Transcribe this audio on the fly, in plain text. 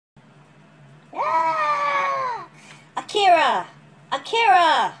Ah! Akira!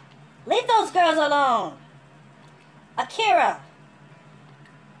 Akira! Leave those girls alone! Akira!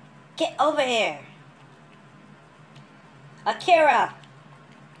 Get over here! Akira!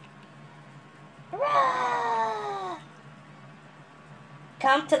 Rah!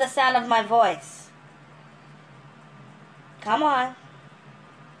 Come to the sound of my voice. Come on.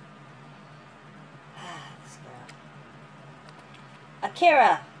 This girl.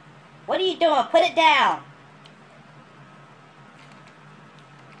 Akira! What are you doing? Put it down!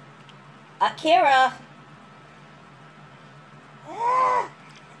 Akira! Ah!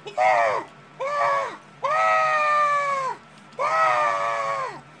 Ah! Ah! Ah!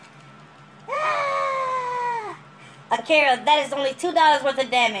 Ah! Ah! Akira, that is only $2 worth of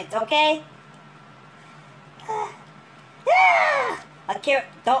damage, okay? Ah! Akira,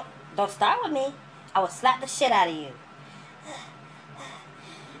 don't start with me. I will slap the shit out of you.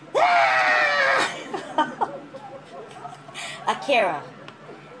 Ah! Akira,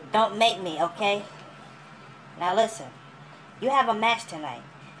 don't make me, okay? Now listen, you have a match tonight.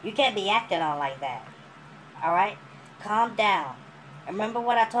 You can't be acting on like that. Alright? Calm down. Remember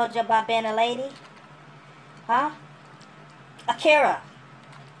what I told you about being a lady? Huh? Akira!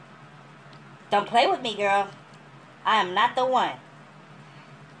 Don't play with me, girl. I am not the one.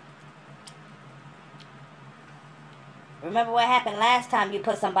 Remember what happened last time you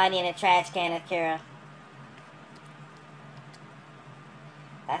put somebody in a trash can, Akira?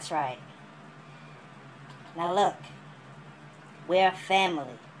 That's right. Now look, we're a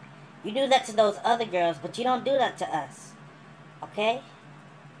family. You do that to those other girls, but you don't do that to us. Okay?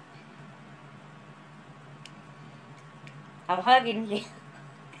 I'm hugging you.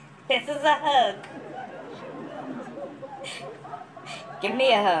 This is a hug. Give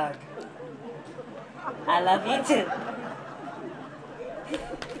me a hug. I love you too.